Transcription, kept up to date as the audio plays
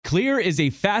Clear is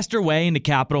a faster way into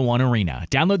Capital One Arena.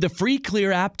 Download the free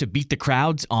Clear app to beat the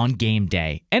crowds on game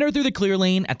day. Enter through the Clear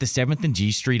lane at the 7th and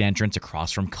G Street entrance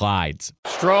across from Clyde's.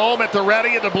 Strome at the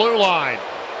ready at the blue line.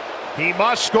 He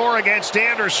must score against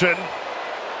Anderson,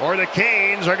 or the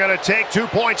Canes are going to take 2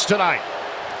 points tonight.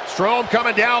 Strome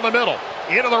coming down the middle,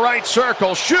 into the right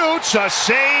circle, shoots, a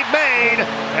save made,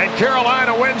 and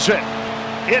Carolina wins it.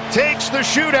 It takes the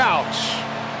shootouts,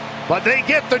 but they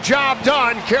get the job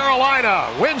done.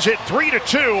 Carolina wins it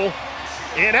 3-2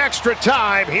 in extra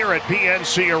time here at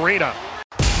PNC Arena.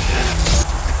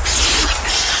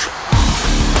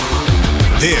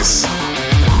 This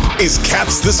is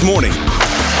Caps This Morning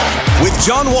with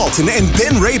John Walton and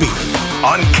Ben Raby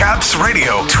on Caps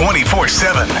Radio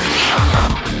 24/7.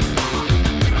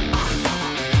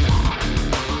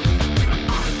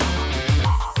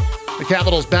 The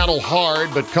Capitals battle hard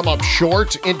but come up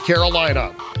short in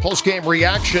Carolina. Post-game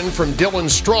reaction from Dylan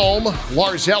Strome,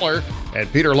 Lars Eller,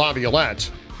 and Peter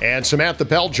Laviolette. And Samantha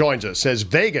Bell joins us as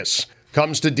Vegas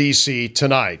comes to D.C.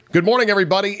 tonight. Good morning,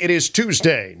 everybody. It is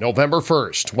Tuesday, November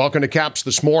 1st. Welcome to Caps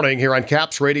This Morning here on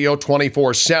Caps Radio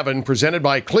 24/7, presented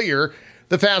by Clear,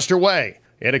 the faster way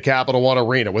into Capital One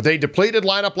Arena. With a depleted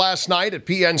lineup last night at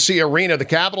PNC Arena, the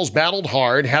Capitals battled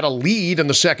hard, had a lead in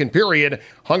the second period,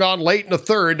 hung on late in the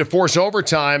third to force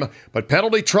overtime, but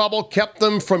penalty trouble kept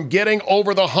them from getting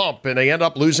over the hump, and they end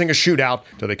up losing a shootout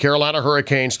to the Carolina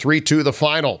Hurricanes 3-2 the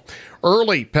final.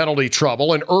 Early penalty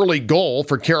trouble, an early goal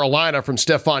for Carolina from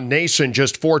Stefan Nason,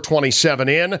 just 4:27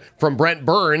 in from Brent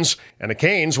Burns, and the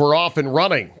Canes were off and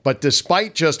running. But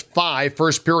despite just 5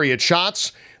 first-period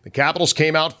shots, the Capitals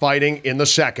came out fighting in the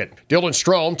second. Dylan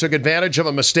Strome took advantage of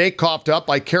a mistake coughed up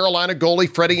by Carolina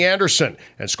goalie Freddie Anderson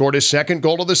and scored his second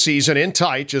goal of the season in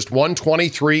tight, just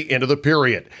 1:23 into the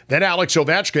period. Then Alex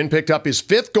Ovechkin picked up his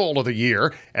 5th goal of the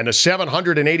year and the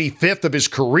 785th of his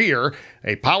career,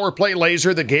 a power play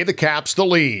laser that gave the Caps the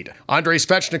lead. Andrei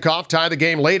Svechnikov tied the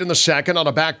game late in the second on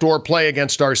a backdoor play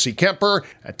against Darcy Kemper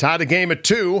and tied the game at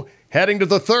 2. Heading to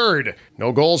the third.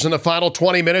 No goals in the final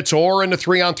 20 minutes or in the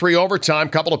 3-on-3 overtime.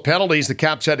 Couple of penalties the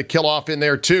Caps had to kill off in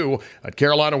there too. But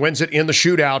Carolina wins it in the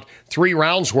shootout, 3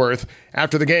 rounds worth.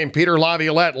 After the game, Peter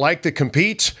Laviolette liked to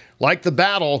compete, liked the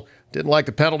battle, didn't like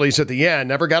the penalties at the end,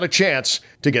 never got a chance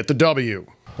to get the W.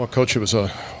 Well, Coach, it was a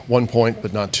 1 point,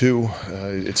 but not 2.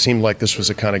 It seemed like this was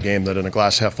the kind of game that in a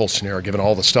glass-half-full scenario, given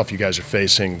all the stuff you guys are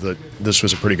facing, that this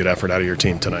was a pretty good effort out of your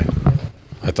team tonight.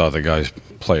 I thought the guys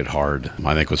played hard.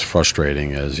 I think what's frustrating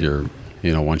is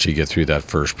once you get through that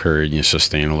first period, you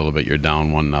sustain a little bit, you're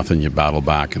down 1-0, you battle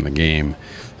back in the game.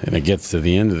 And it gets to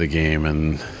the end of the game,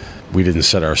 and we didn't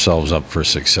set ourselves up for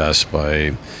success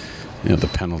by the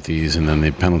penalties and then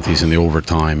the penalties in the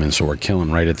overtime. And so we're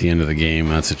killing right at the end of the game.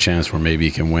 That's a chance where maybe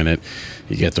you can win it.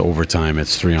 You get to overtime,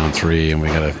 it's 3-on-3, and we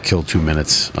got to kill 2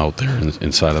 minutes out there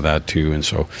inside of that too. And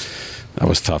so that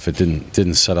was tough. It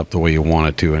didn't set up the way you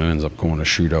wanted to, and it ends up going to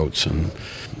shootouts, and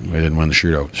we didn't win the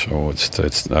shootout. So it's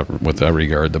with that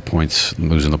regard,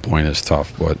 losing the point is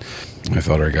tough. But I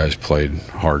thought our guys played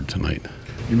hard tonight.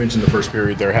 You mentioned the first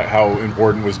period there. How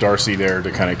important was Darcy there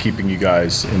to kind of keeping you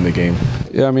guys in the game?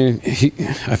 Yeah, I mean,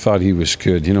 I thought he was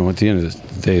good. At the end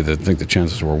of the day, I think the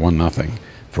chances were 1-0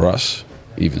 for us.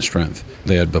 Even strength.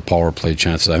 They had the power play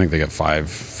chances. I think they got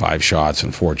five shots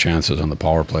and 4 chances on the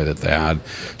power play that they had.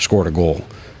 Scored a goal.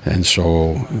 And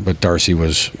so, but Darcy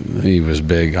was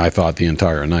big, I thought, the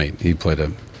entire night. He played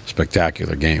a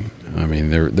spectacular game. I mean,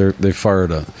 they're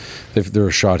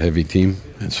a shot-heavy team,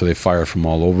 and so they fire from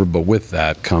all over. But with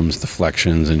that comes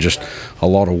deflections and just a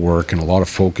lot of work and a lot of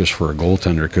focus for a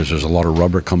goaltender, because there's a lot of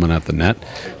rubber coming at the net.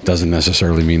 Doesn't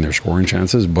necessarily mean they're scoring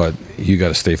chances, but you got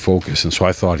to stay focused. And so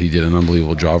I thought he did an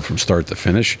unbelievable job from start to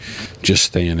finish, just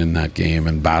staying in that game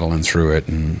and battling through it,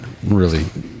 and really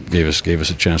gave us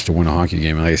a chance to win a hockey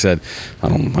game. And like I said, I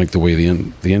don't like the way the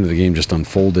end of the game just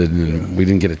unfolded, and we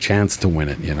didn't get a chance to win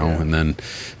it, and then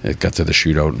it got to the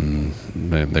shootout, and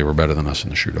they were better than us in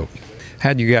the shootout.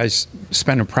 Had you guys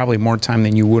spent probably more time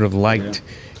than you would have liked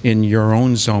in your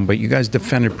own zone, but you guys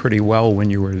defended pretty well when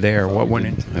you were there. What went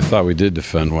into that? I thought we did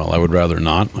defend well. I would rather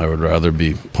not. I would rather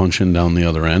be punching down the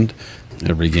other end.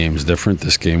 Every game's different.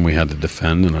 This game we had to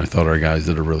defend, and I thought our guys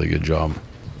did a really good job.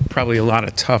 Probably a lot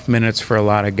of tough minutes for a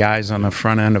lot of guys on the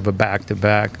front end of a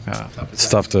back-to-back. It's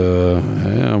tough to,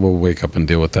 we'll wake up and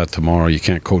deal with that tomorrow. You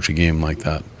can't coach a game like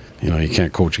that. You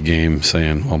can't coach a game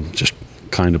saying, well, just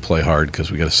kind of play hard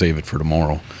because we got to save it for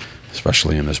tomorrow,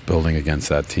 especially in this building against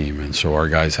that team. And so our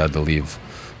guys had to leave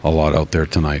a lot out there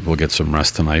tonight. We'll get some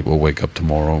rest tonight. We'll wake up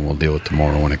tomorrow, and we'll deal with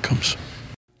tomorrow when it comes.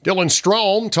 Dylan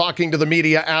Strome talking to the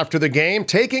media after the game,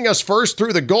 taking us first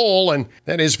through the goal and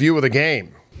then his view of the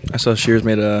game. I saw Shears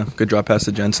made a good drop pass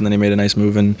to Jensen, then he made a nice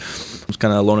move and was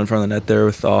kind of alone in front of the net there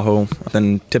with Aho.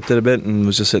 Then tipped it a bit and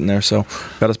was just sitting there. So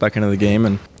got us back into the game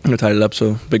and tied it up.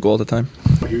 So big goal at the time.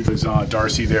 Huge was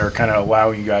Darcy there, kind of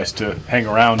allowing you guys to hang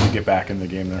around and get back in the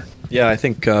game there. Yeah, I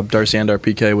think Darcy and our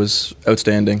PK was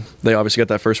outstanding. They obviously got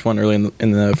that first one early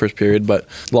in the first period, but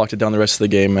locked it down the rest of the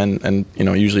game. And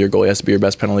usually your goalie has to be your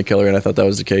best penalty killer, and I thought that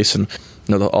was the case. And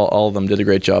all of them did a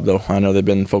great job, though. I know they've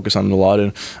been focused on it a lot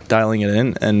and dialing it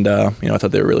in, and I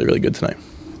thought they were really, really good tonight.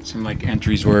 It seemed like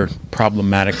entries were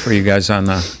problematic for you guys on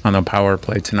the power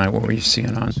play tonight. What were you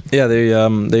seeing on? Yeah, they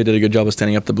did a good job of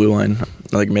standing up the blue line.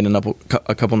 Made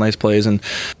a couple nice plays, and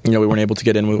we weren't able to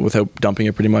get in without dumping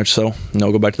it pretty much. So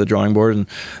go back to the drawing board and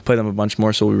play them a bunch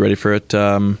more. So we'll be ready for it.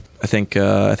 I think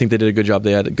they did a good job.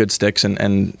 They had good sticks, and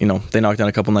they knocked down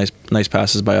a couple nice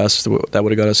passes by us that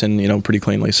would have got us in pretty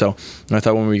cleanly. So I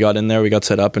thought when we got in there, we got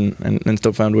set up and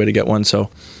still found a way to get one.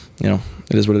 So it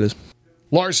is what it is.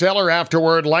 Lars Eller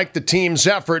afterward liked the team's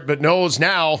effort, but knows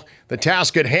now the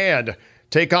task at hand.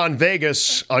 Take on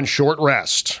Vegas on short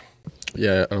rest.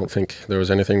 Yeah, I don't think there was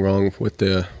anything wrong with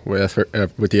the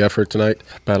effort tonight.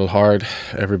 Battled hard,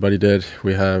 everybody did.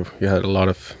 We had a lot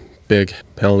of big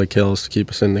penalty kills to keep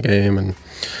us in the game, and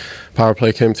power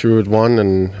play came through with one,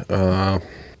 and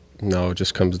it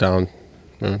just comes down.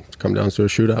 It comes down to a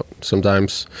shootout.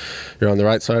 Sometimes you're on the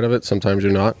right side of it, sometimes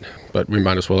you're not. But we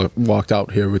might as well have walked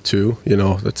out here with two.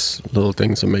 That's little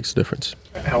things that makes a difference.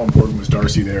 How important was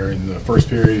Darcy there in the first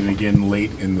period and again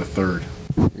late in the third?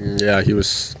 Yeah, I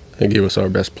think he was our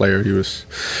best player. He was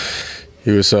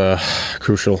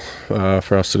crucial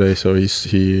for us today. So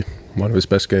he one of his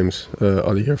best games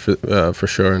of the year for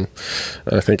sure. And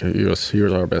I think he was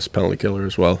our best penalty killer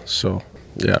as well. So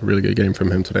yeah, really good game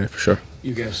from him today for sure.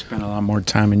 You guys spent a lot more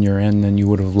time in your end than you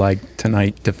would have liked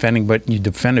tonight defending, but you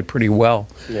defended pretty well.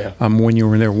 Yeah. When you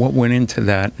were there, what went into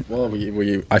that? Well,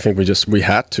 I think we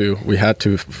had to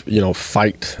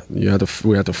fight. We had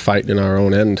to fight in our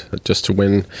own end just to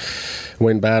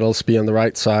win battles, be on the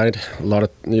right side. A lot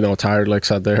of tired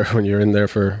legs out there when you're in there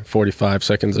for 45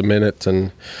 seconds a minute,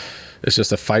 and it's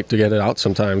just a fight to get it out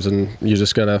sometimes, and you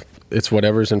just gotta. It's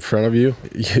whatever's in front of you.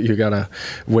 You gotta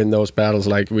win those battles.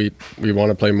 Like we want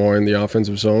to play more in the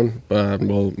offensive zone.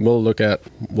 We'll look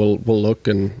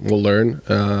and we'll learn.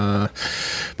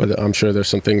 But I'm sure there's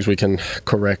some things we can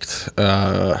correct.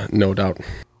 No doubt.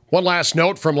 One last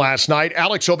note from last night.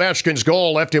 Alex Ovechkin's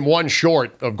goal left him one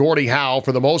short of Gordie Howe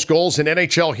for the most goals in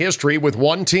NHL history with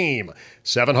one team,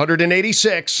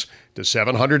 786 to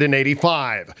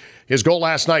 785. His goal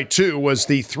last night, too, was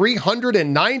the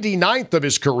 399th of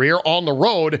his career on the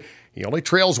road. He only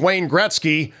trails Wayne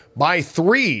Gretzky by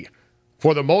 3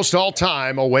 for the most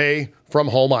all-time away from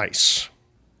home ice.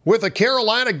 With a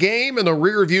Carolina game in the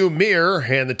rearview mirror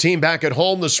and the team back at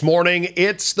home this morning,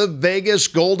 it's the Vegas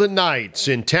Golden Knights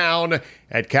in town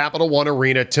at Capital One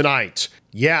Arena tonight.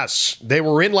 Yes, they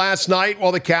were in last night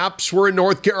while the Caps were in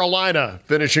North Carolina,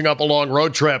 finishing up a long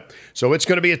road trip. So it's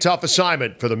going to be a tough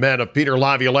assignment for the men of Peter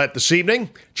Laviolette this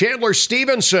evening. Chandler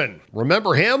Stevenson,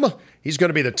 remember him? He's going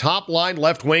to be the top line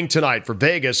left wing tonight for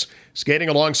Vegas, skating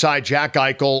alongside Jack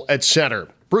Eichel at center.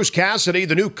 Bruce Cassidy,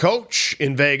 the new coach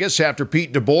in Vegas after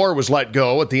Pete DeBoer was let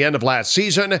go at the end of last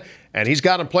season, and he's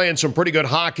got him playing some pretty good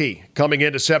hockey coming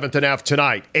into 7th and F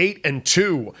tonight.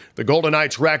 8-2, the Golden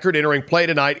Knights record entering play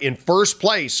tonight in first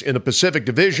place in the Pacific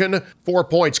Division, 4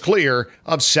 points clear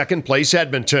of second place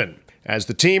Edmonton. As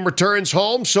the team returns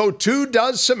home, so too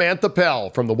does Samantha Pell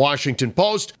from the Washington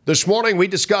Post. This morning we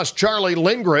discussed Charlie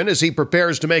Lindgren as he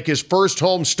prepares to make his first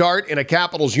home start in a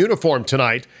Capitals uniform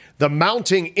tonight, the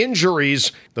mounting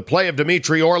injuries, the play of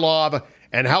Dmitry Orlov,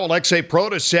 and how Alexei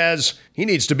Protas says he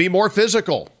needs to be more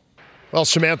physical. Well,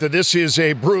 Samantha, this is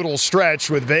a brutal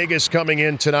stretch with Vegas coming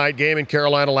in tonight. Game in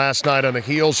Carolina last night on the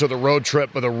heels of the road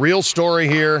trip. But the real story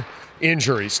here,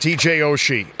 injuries. TJ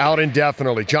Oshie out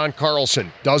indefinitely. John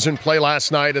Carlson doesn't play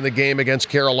last night in the game against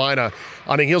Carolina.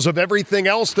 On the heels of everything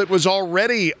else that was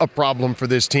already a problem for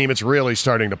this team, it's really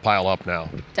starting to pile up now.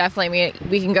 Definitely. I mean,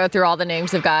 we can go through all the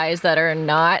names of guys that are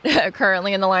not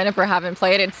currently in the lineup or haven't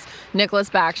played. It's Nicholas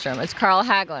Backstrom. It's Carl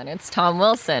Hagelin. It's Tom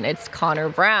Wilson. It's Connor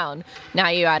Brown. Now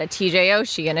you add a TJ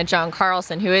Oshie and a John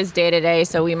Carlson, who is day-to-day,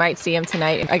 so we might see him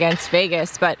tonight against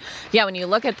Vegas. But, yeah, when you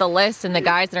look at the list and the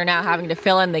guys that are now having to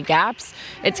fill in the gaps,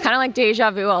 it's kind of like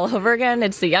deja vu all over again.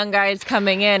 It's the young guys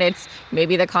coming in. It's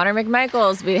maybe the Connor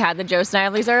McMichaels. We had the Joe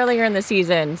Snively's earlier in the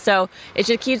season. So it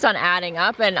just keeps on adding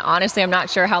up. And honestly, I'm not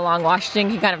sure how long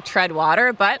Washington can kind of tread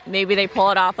water, but maybe they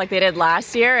pull it off like they did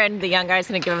last year, and the young guys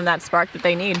going to give them that spark that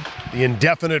they need. The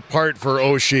indefinite part for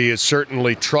Oshie is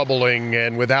certainly troubling,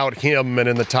 and without him and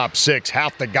in the top 6,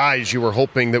 half the guys you were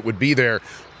hoping that would be there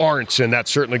aren't, and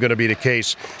that's certainly going to be the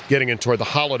case getting in toward the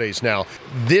holidays now.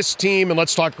 This team, and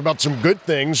let's talk about some good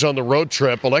things on the road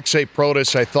trip. Alexei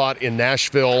Protas, I thought, in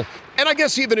Nashville, and I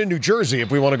guess even in New Jersey,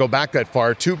 if we want to go back that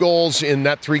far, 2 goals in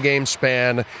that 3-game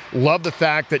span. Love the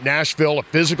fact that Nashville, a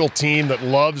physical team that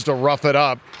loves to rough it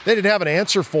up, they didn't have an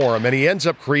answer for him, and he ends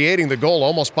up creating the goal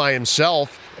almost by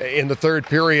himself in the third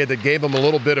period that gave him a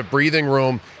little bit of breathing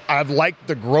room. I've liked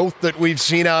the growth that we've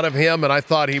seen out of him, and I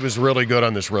thought he was really good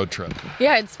on this road trip.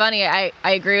 Yeah, it's funny. I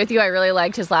agree with you. I really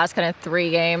liked his last kind of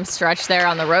 3-game stretch there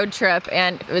on the road trip.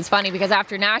 And it was funny because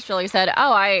after Nashville, he said,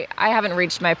 I haven't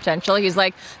reached my potential. He's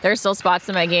like, there's still spots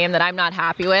in my game that I'm not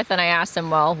happy with. And I asked him,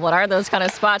 well, what are those kind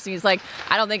of spots? And he's like,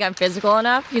 I don't think I'm physical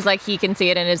enough. He's like, he can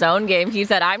see it in his own game. He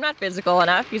said, I'm not physical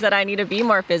enough. He said, I need to be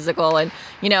more physical and,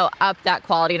 up that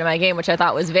quality to my game, which I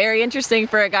thought was very interesting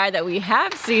for a guy that we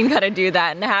have seen kind of do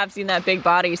that and have seen that big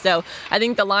body. So I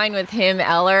think the line with him,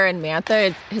 Eller, and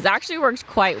Mantha has actually worked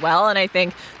quite well. And I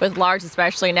think with Lars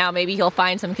especially now, maybe he'll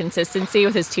find some consistency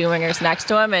with his 2 wingers next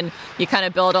to him, and you kind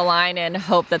of build a line and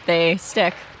hope that they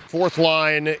stick. Fourth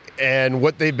line and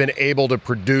what they've been able to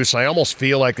produce, I almost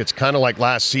feel like it's kind of like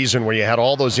last season where you had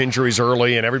all those injuries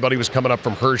early and everybody was coming up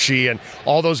from Hershey and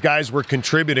all those guys were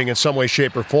contributing in some way,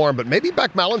 shape, or form. But maybe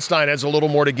Beck Malenstein has a little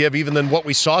more to give even than what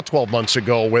we saw 12 months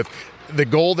ago with the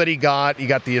goal that he got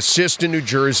the assist in New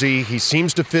Jersey. He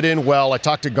seems to fit in well. I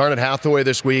talked to Garnet Hathaway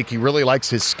this week. He really likes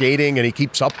his skating, and he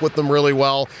keeps up with them really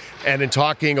well. And in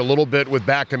talking a little bit with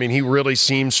Beck, he really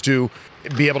seems to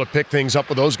be able to pick things up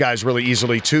with those guys really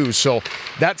easily too. So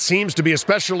that seems to be,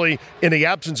 especially in the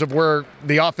absence of where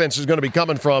the offense is going to be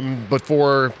coming from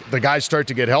before the guys start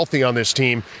to get healthy on this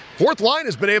team. Fourth line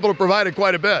has been able to provide it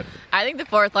quite a bit. I think the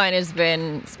fourth line has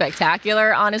been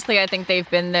spectacular. Honestly, I think they've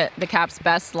been the Caps'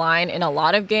 best line in a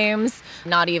lot of games,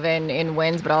 not even in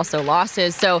wins, but also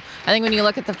losses. So I think when you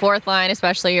look at the fourth line,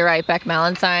 especially, you're right, Beck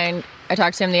Malenstein, I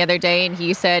talked to him the other day, and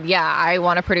he said, I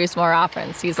want to produce more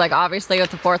offense. He's like, obviously, with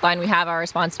the fourth line, we have our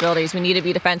responsibilities. We need to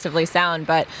be defensively sound.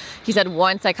 But he said,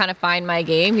 once I kind of find my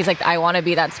game, he's like, I want to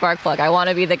be that spark plug. I want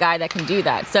to be the guy that can do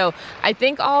that. So I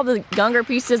think all the younger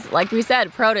pieces, like we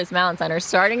said, Protas, Malenstein, are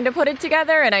starting to put it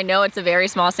together. And I know it's a very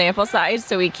small sample size,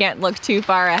 so we can't look too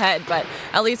far ahead. But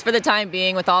at least for the time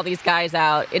being, with all these guys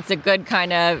out, it's a good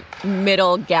kind of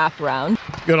middle gap round.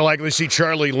 Going to likely see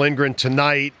Charlie Lindgren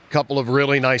tonight. Couple of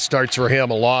really nice starts for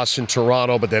him, a loss in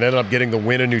Toronto, but then ended up getting the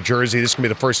win in New Jersey. This can be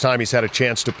the first time he's had a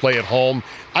chance to play at home.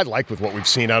 I like with what we've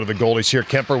seen out of the goalies here.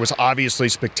 Kemper was obviously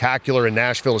spectacular in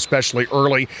Nashville, especially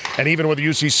early, and even with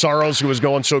UC Saros, who was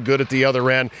going so good at the other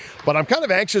end. But I'm kind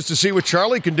of anxious to see what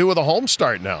Charlie can do with a home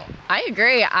start now. I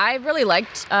agree. I really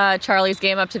liked Charlie's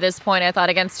game up to this point. I thought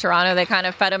against Toronto, they kind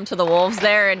of fed him to the wolves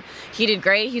there, and he did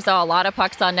great. He saw a lot of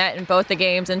pucks on net in both the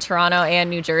games in Toronto and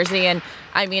New Jersey, and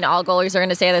all goalies are going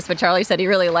to say this, but Charlie said he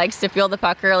really likes to feel the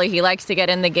puck early. He likes to get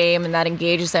in the game, and that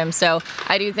engages him. So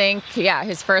I do think,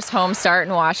 his first home start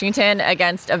in Washington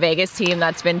against a Vegas team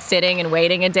that's been sitting and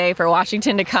waiting a day for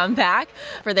Washington to come back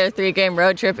for their 3-game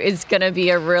road trip is going to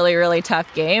be a really, really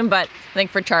tough game. But I think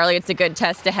for Charlie, it's a good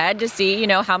test ahead to see,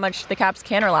 how much the Caps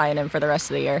can rely on him for the rest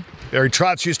of the year. Barry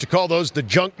Trotz used to call those the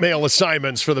junk mail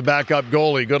assignments for the backup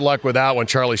goalie. Good luck with that one.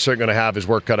 Charlie's certainly going to have his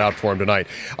work cut out for him tonight.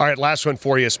 All right, last one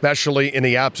for you, especially in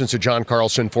the absence of John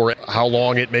Carlson for how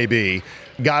long it may be.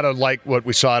 Gotta like what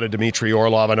we saw out of Dmitry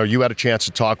Orlov. I know you had a chance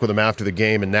to talk with him after the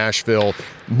game in Nashville.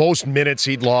 Most minutes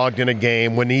he'd logged in a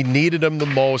game. When he needed him the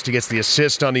most, he gets the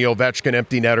assist on the Ovechkin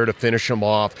empty netter to finish him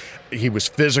off. He was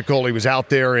physical. He was out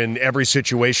there in every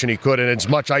situation he could, and as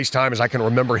much ice time as I can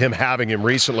remember him having him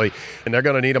recently. And they're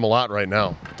going to need him a lot right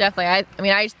now.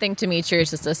 Definitely. I think Dmitry is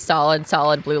just a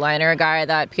solid blue liner, a guy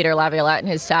that Peter Laviolette and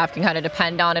his staff can kind of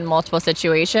depend on in multiple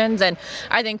situations. And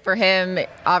I think for him,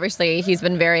 obviously, he's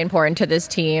been very important to this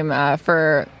team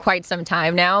for quite some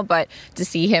time now, but to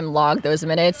see him log those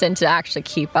minutes and to actually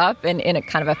keep up in a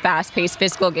kind of a fast-paced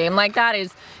physical game like that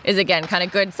is again kind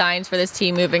of good signs for this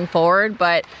team moving forward.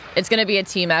 But it's going to be a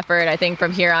team effort. I think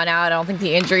from here on out, I don't think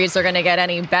the injuries are going to get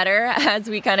any better as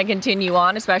we kind of continue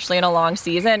on, especially in a long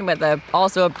season with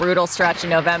also a brutal stretch in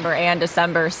November and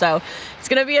December. So it's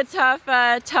going to be a tough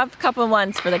couple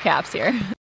months for the Caps here.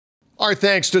 Our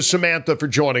thanks to Samantha for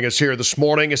joining us here this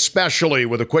morning, especially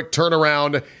with a quick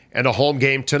turnaround and a home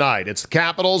game tonight. It's the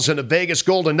Capitals and the Vegas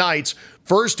Golden Knights,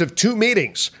 first of 2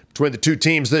 meetings between the two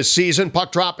teams this season.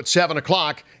 Puck drop at 7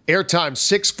 o'clock, airtime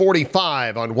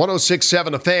 6:45 on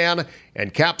 106.7 The Fan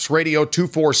and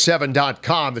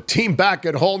CapsRadio247.com. The team back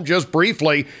at home just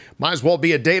briefly. Might as well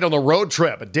be a date on the road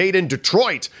trip, a date in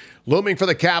Detroit, looming for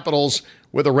the Capitals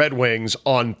with the Red Wings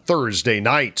on Thursday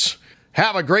night.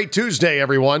 Have a great Tuesday,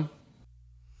 everyone.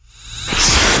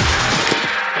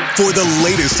 For the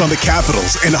latest on the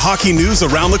Capitals and hockey news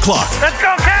around the clock. Let's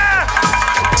go,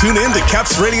 Caps! Tune in to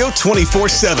Caps Radio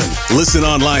 24/7. Listen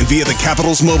online via the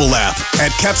Capitals mobile app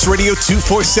at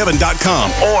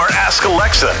capsradio247.com or ask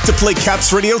Alexa to play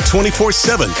Caps Radio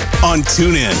 24/7 on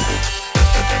TuneIn.